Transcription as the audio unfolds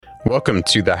Welcome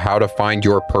to the How to Find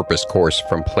Your Purpose course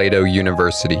from Plato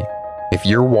University. If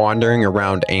you're wandering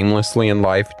around aimlessly in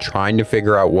life trying to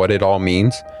figure out what it all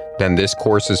means, then this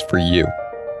course is for you.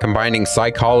 Combining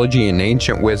psychology and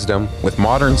ancient wisdom with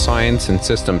modern science and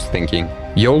systems thinking,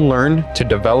 you'll learn to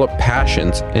develop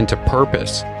passions into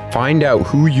purpose, find out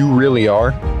who you really are,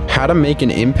 how to make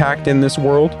an impact in this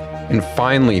world, and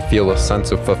finally feel a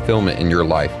sense of fulfillment in your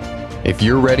life. If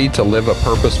you're ready to live a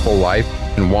purposeful life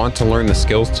and want to learn the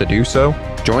skills to do so,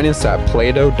 join us at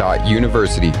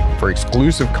plato.university for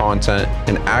exclusive content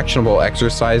and actionable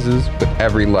exercises with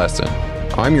every lesson.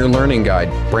 I'm your learning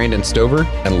guide, Brandon Stover,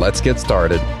 and let's get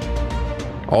started.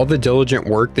 All the diligent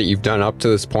work that you've done up to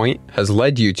this point has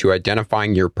led you to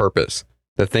identifying your purpose,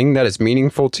 the thing that is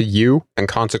meaningful to you and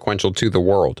consequential to the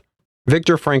world.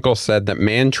 Viktor Frankl said that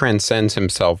man transcends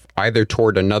himself either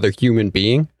toward another human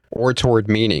being or toward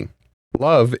meaning.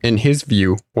 Love, in his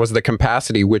view, was the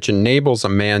capacity which enables a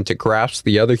man to grasp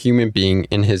the other human being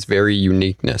in his very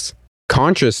uniqueness.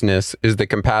 Consciousness is the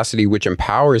capacity which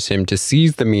empowers him to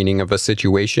seize the meaning of a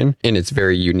situation in its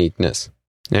very uniqueness.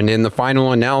 And in the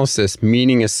final analysis,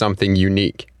 meaning is something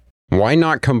unique. Why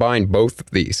not combine both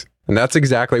of these? And that's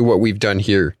exactly what we've done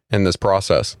here in this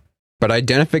process. But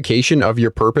identification of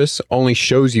your purpose only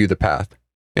shows you the path.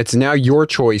 It's now your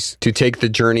choice to take the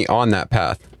journey on that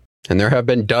path. And there have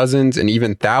been dozens and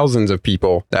even thousands of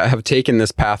people that have taken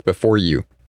this path before you.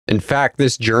 In fact,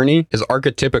 this journey is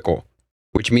archetypical,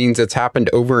 which means it's happened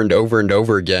over and over and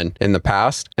over again in the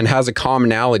past and has a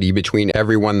commonality between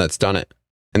everyone that's done it.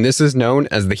 And this is known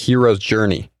as the hero's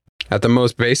journey. At the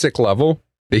most basic level,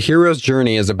 the hero's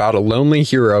journey is about a lonely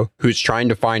hero who's trying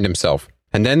to find himself.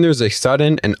 And then there's a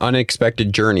sudden and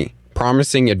unexpected journey,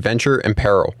 promising adventure and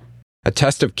peril, a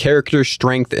test of character,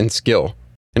 strength, and skill.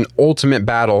 An ultimate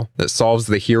battle that solves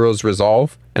the hero's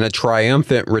resolve, and a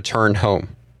triumphant return home.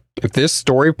 If this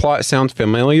story plot sounds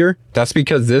familiar, that's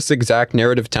because this exact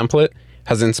narrative template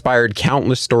has inspired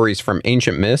countless stories from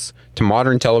ancient myths to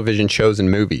modern television shows and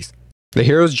movies. The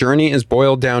hero's journey is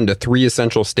boiled down to three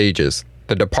essential stages: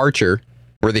 the departure,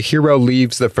 where the hero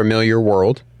leaves the familiar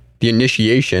world; the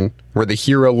initiation, where the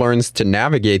hero learns to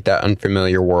navigate that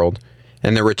unfamiliar world;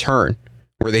 and the return,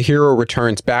 where the hero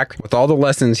returns back with all the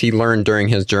lessons he learned during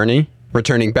his journey,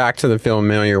 returning back to the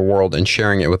familiar world and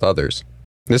sharing it with others.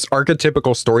 This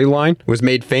archetypical storyline was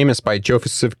made famous by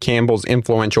Joseph Campbell's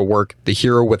influential work, The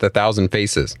Hero with 1,000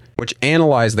 Faces, which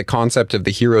analyzed the concept of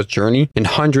the hero's journey in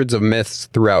hundreds of myths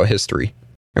throughout history.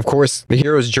 Of course, the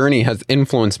hero's journey has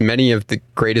influenced many of the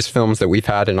greatest films that we've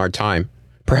had in our time.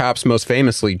 Perhaps most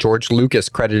famously, George Lucas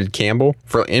credited Campbell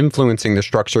for influencing the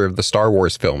structure of the Star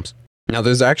Wars films. Now,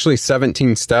 there's actually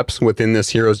 17 steps within this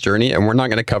hero's journey, and we're not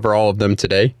going to cover all of them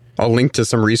today. I'll link to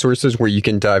some resources where you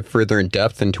can dive further in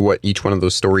depth into what each one of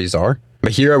those stories are.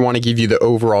 But here I want to give you the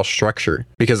overall structure,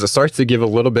 because it starts to give a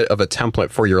little bit of a template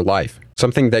for your life,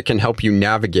 something that can help you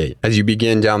navigate as you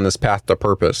begin down this path to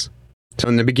purpose. So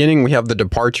in the beginning, we have the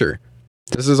departure.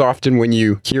 This is often when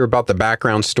you hear about the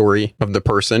background story of the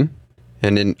person.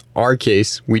 And in our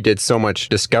case, we did so much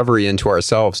discovery into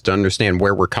ourselves to understand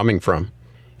where we're coming from.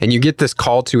 And you get this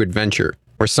call to adventure,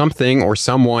 where something or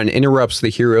someone interrupts the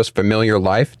hero's familiar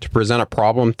life to present a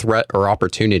problem, threat, or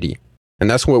opportunity. And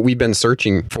that's what we've been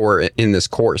searching for in this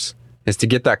course, is to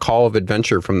get that call of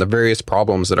adventure from the various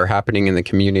problems that are happening in the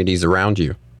communities around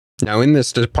you. Now, in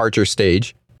this departure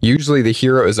stage, usually the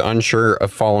hero is unsure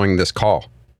of following this call,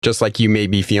 just like you may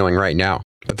be feeling right now.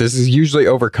 But this is usually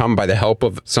overcome by the help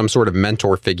of some sort of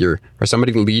mentor figure or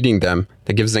somebody leading them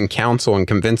that gives them counsel and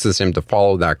convinces him to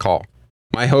follow that call.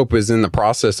 My hope is in the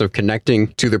process of connecting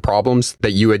to the problems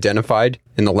that you identified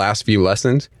in the last few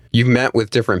lessons, you've met with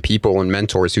different people and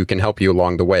mentors who can help you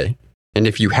along the way. And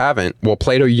if you haven't, well,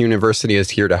 Plato University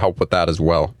is here to help with that as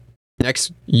well.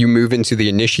 Next, you move into the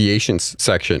initiations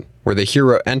section, where the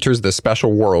hero enters the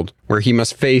special world, where he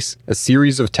must face a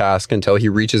series of tasks until he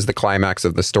reaches the climax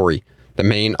of the story, the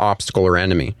main obstacle or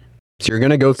enemy. So you're going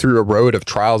to go through a road of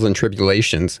trials and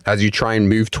tribulations as you try and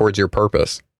move towards your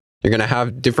purpose. You're going to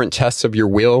have different tests of your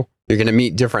will. You're going to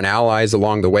meet different allies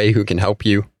along the way who can help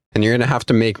you. And you're going to have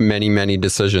to make many, many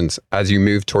decisions as you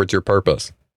move towards your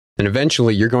purpose. And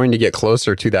eventually, you're going to get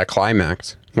closer to that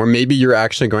climax, where maybe you're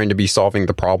actually going to be solving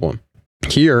the problem.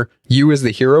 Here, you as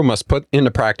the hero must put into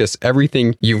practice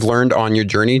everything you've learned on your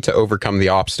journey to overcome the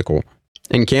obstacle.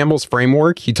 In Campbell's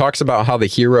framework, he talks about how the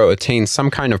hero attains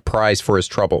some kind of prize for his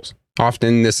troubles.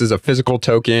 Often, this is a physical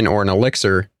token or an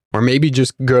elixir, or maybe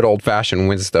just good old-fashioned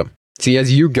wisdom. See,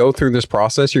 as you go through this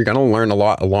process, you're going to learn a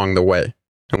lot along the way.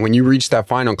 And when you reach that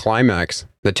final climax,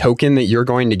 the token that you're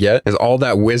going to get is all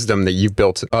that wisdom that you've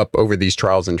built up over these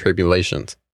trials and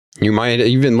tribulations. You might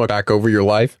even look back over your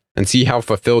life and see how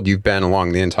fulfilled you've been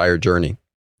along the entire journey.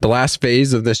 The last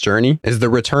phase of this journey is the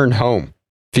return home.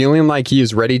 Feeling like he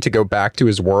is ready to go back to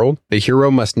his world, the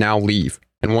hero must now leave.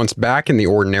 And once back in the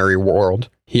ordinary world,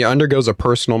 he undergoes a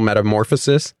personal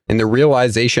metamorphosis and the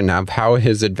realization of how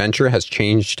his adventure has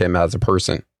changed him as a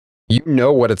person. You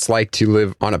know what it's like to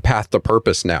live on a path to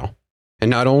purpose now. And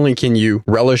not only can you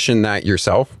relish in that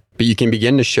yourself, but you can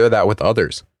begin to share that with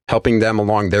others, helping them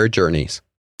along their journeys.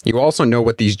 You also know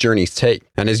what these journeys take,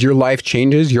 and as your life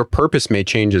changes, your purpose may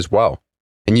change as well.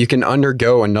 And you can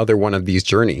undergo another one of these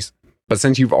journeys. But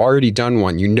since you've already done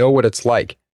one, you know what it's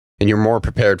like, and you're more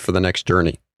prepared for the next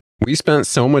journey. We spent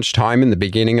so much time in the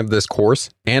beginning of this course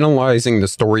analyzing the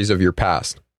stories of your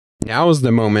past. Now is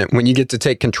the moment when you get to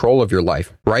take control of your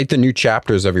life, write the new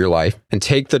chapters of your life, and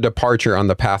take the departure on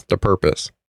the path to purpose.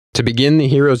 To begin the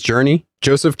hero's journey,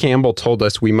 Joseph Campbell told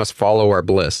us we must follow our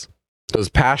bliss, those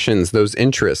passions, those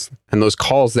interests, and those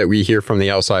calls that we hear from the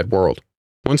outside world.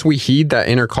 Once we heed that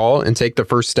inner call and take the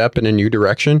first step in a new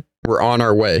direction, we're on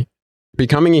our way.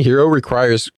 Becoming a hero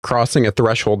requires crossing a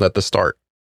threshold at the start.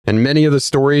 In many of the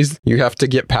stories, you have to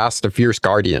get past a fierce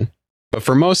guardian. But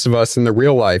for most of us in the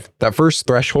real life, that first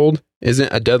threshold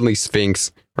isn't a deadly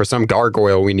sphinx or some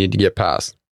gargoyle we need to get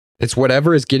past. It's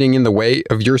whatever is getting in the way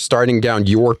of your starting down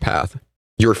your path.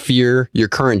 Your fear, your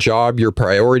current job, your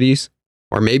priorities,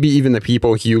 or maybe even the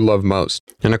people you love most.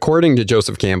 And according to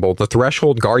Joseph Campbell, the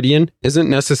threshold guardian isn't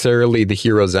necessarily the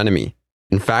hero's enemy.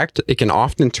 In fact, it can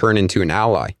often turn into an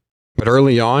ally. But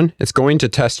early on, it's going to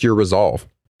test your resolve.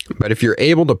 But if you're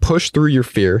able to push through your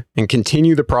fear and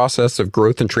continue the process of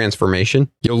growth and transformation,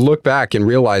 you'll look back and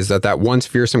realize that that once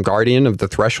fearsome guardian of the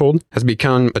threshold has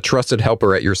become a trusted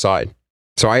helper at your side.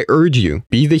 So I urge you,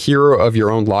 be the hero of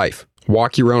your own life.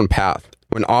 Walk your own path.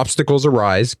 When obstacles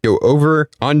arise, go over,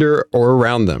 under, or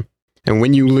around them. And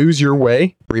when you lose your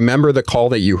way, remember the call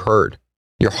that you heard.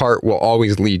 Your heart will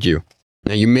always lead you.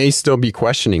 Now you may still be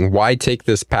questioning, why take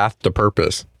this path to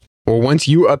purpose? Well, once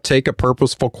you uptake a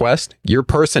purposeful quest, your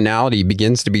personality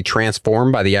begins to be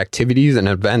transformed by the activities and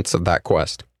events of that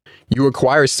quest. You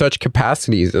acquire such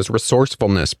capacities as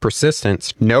resourcefulness,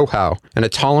 persistence, know-how, and a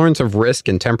tolerance of risk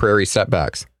and temporary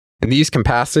setbacks. And these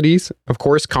capacities, of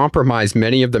course, compromise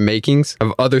many of the makings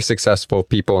of other successful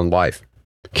people in life.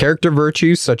 Character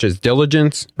virtues such as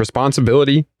diligence,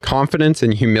 responsibility, confidence,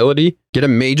 and humility get a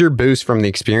major boost from the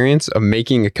experience of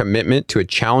making a commitment to a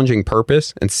challenging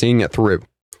purpose and seeing it through.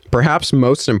 Perhaps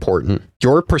most important,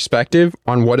 your perspective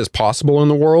on what is possible in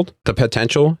the world, the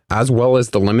potential, as well as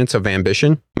the limits of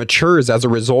ambition, matures as a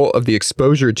result of the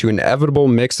exposure to an inevitable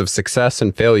mix of success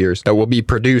and failures that will be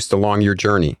produced along your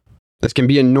journey. This can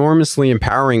be enormously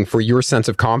empowering for your sense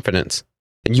of confidence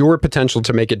and your potential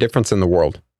to make a difference in the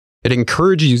world. It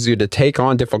encourages you to take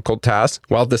on difficult tasks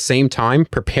while at the same time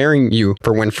preparing you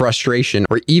for when frustration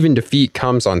or even defeat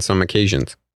comes on some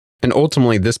occasions. And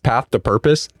ultimately, this path to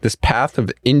purpose, this path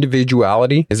of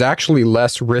individuality, is actually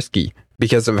less risky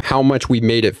because of how much we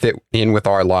made it fit in with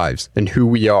our lives and who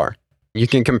we are. You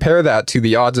can compare that to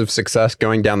the odds of success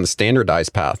going down the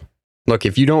standardized path. Look,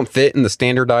 if you don't fit in the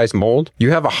standardized mold,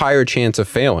 you have a higher chance of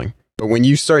failing. But when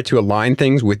you start to align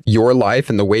things with your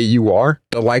life and the way you are,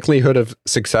 the likelihood of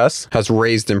success has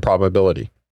raised in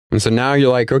probability. And so now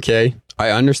you're like, okay,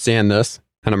 I understand this,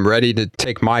 and I'm ready to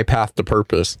take my path to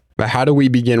purpose. But how do we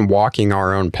begin walking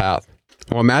our own path?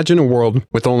 Well, imagine a world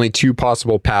with only two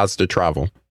possible paths to travel.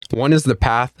 One is the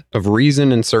path of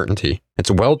reason and certainty. It's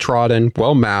well-trodden,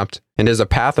 well-mapped, and is a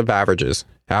path of averages.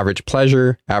 Average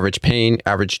pleasure, average pain,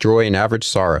 average joy, and average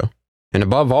sorrow. And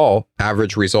above all,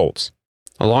 average results.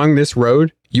 Along this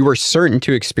road, you are certain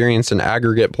to experience an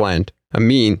aggregate blend, a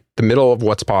mean, the middle of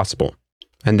what's possible.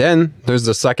 And then there's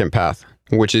the second path,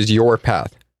 which is your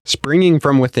path. Springing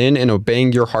from within and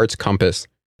obeying your heart's compass.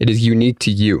 It is unique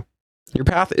to you. Your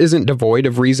path isn't devoid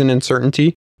of reason and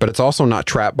certainty, but it's also not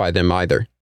trapped by them either.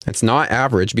 It's not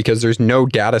average because there's no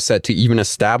data set to even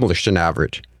establish an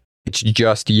average. It's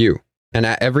just you. And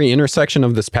at every intersection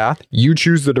of this path, you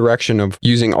choose the direction of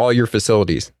using all your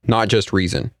facilities, not just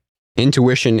reason.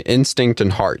 Intuition, instinct,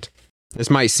 and heart. This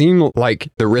might seem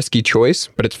like the risky choice,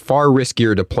 but it's far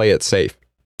riskier to play it safe.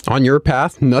 On your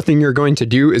path, nothing you're going to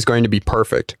do is going to be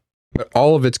perfect, but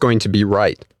all of it's going to be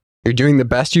right. You're doing the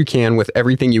best you can with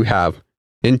everything you have,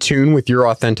 in tune with your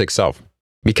authentic self.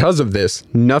 Because of this,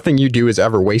 nothing you do is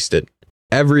ever wasted.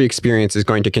 Every experience is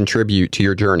going to contribute to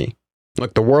your journey.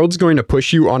 Look, the world's going to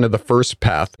push you onto the first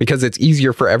path because it's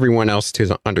easier for everyone else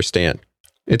to understand.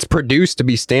 It's produced to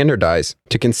be standardized,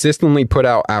 to consistently put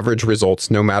out average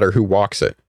results no matter who walks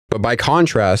it. But by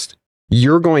contrast,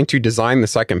 you're going to design the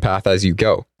second path as you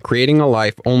go, creating a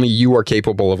life only you are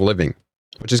capable of living.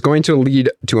 which is going to lead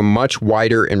to a much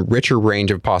wider and richer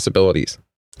range of possibilities.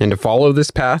 And to follow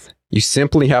this path, you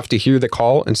simply have to hear the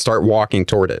call and start walking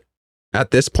toward it.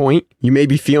 At this point, you may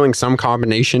be feeling some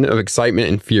combination of excitement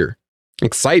and fear.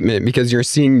 Excitement because you're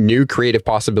seeing new creative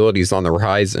possibilities on the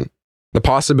horizon. The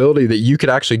possibility that you could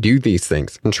actually do these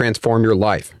things and transform your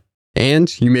life.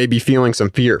 And you may be feeling some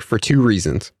fear for two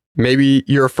reasons. Maybe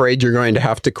you're afraid you're going to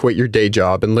have to quit your day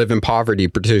job and live in poverty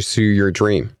to pursue your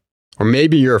dream. Or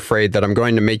maybe you're afraid that I'm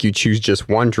going to make you choose just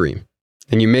one dream.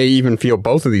 And you may even feel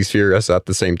both of these fears at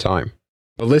the same time.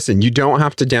 But listen, you don't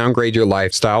have to downgrade your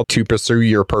lifestyle to pursue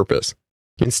your purpose.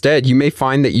 Instead, you may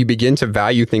find that you begin to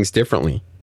value things differently.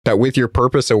 That with your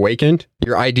purpose awakened,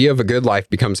 your idea of a good life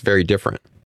becomes very different.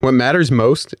 What matters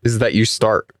most is that you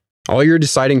start. All you're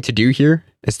deciding to do here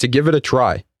is to give it a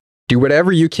try. Do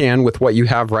whatever you can with what you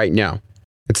have right now.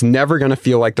 It's never going to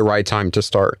feel like the right time to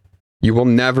start. You will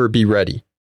never be ready.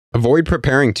 Avoid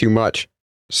preparing too much.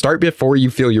 Start before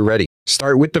you feel you're ready.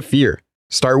 Start with the fear.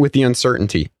 Start with the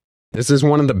uncertainty. This is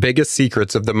one of the biggest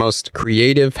secrets of the most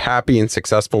creative, happy, and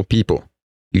successful people.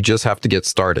 You just have to get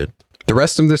started. The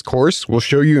rest of this course will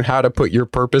show you how to put your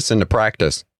purpose into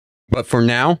practice. But for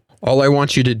now, all I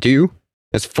want you to do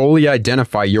is fully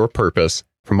identify your purpose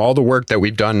from all the work that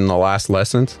we've done in the last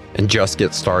lessons and just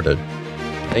get started.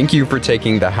 Thank you for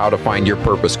taking the How to Find Your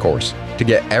Purpose course. To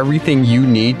get everything you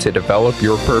need to develop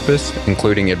your purpose,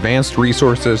 including advanced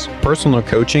resources, personal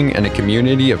coaching, and a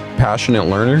community of passionate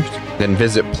learners, then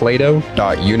visit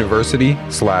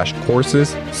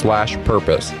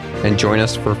plato.university/courses/purpose and join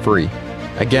us for free.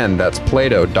 Again, that's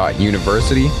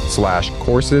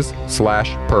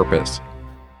plato.university/courses/purpose.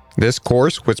 This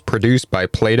course was produced by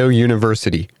Plato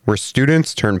University, where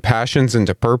students turn passions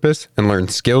into purpose and learn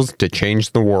skills to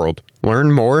change the world.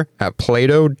 Learn more at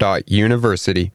plato.university.